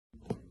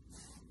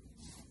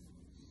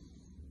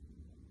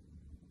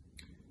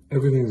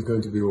Everything is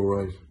going to be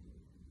alright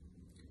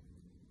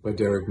by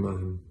Derek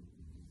Mahon.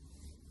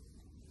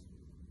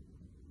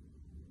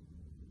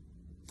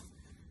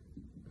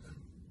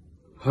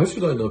 How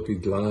should I not be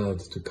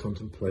glad to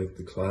contemplate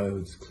the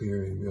clouds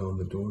clearing beyond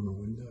the dormer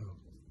window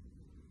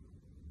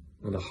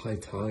and a high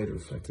tide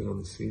reflected on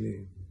the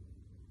ceiling?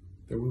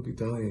 There will be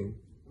dying.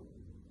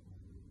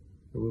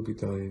 There will be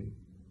dying.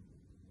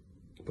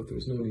 But there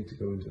is no need to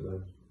go into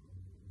that.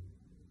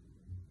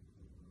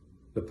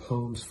 The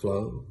poems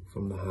flow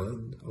from the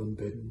hand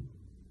unbidden,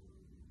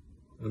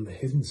 and the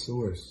hidden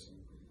source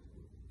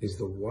is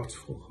the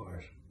watchful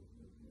heart.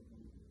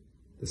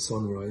 The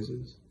sun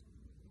rises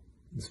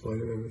in spite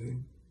of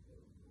everything,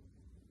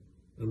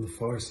 and the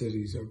far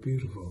cities are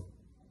beautiful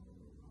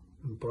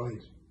and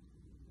bright.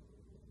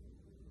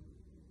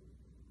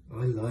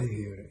 I lie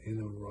here in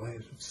a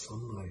riot of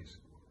sunlight,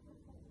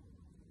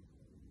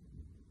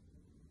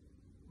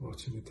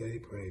 watching the day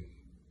break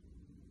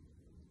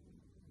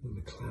and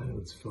the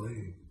clouds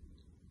flying.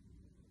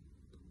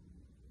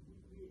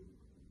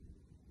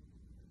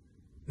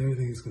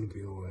 Everything is going to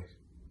be alright.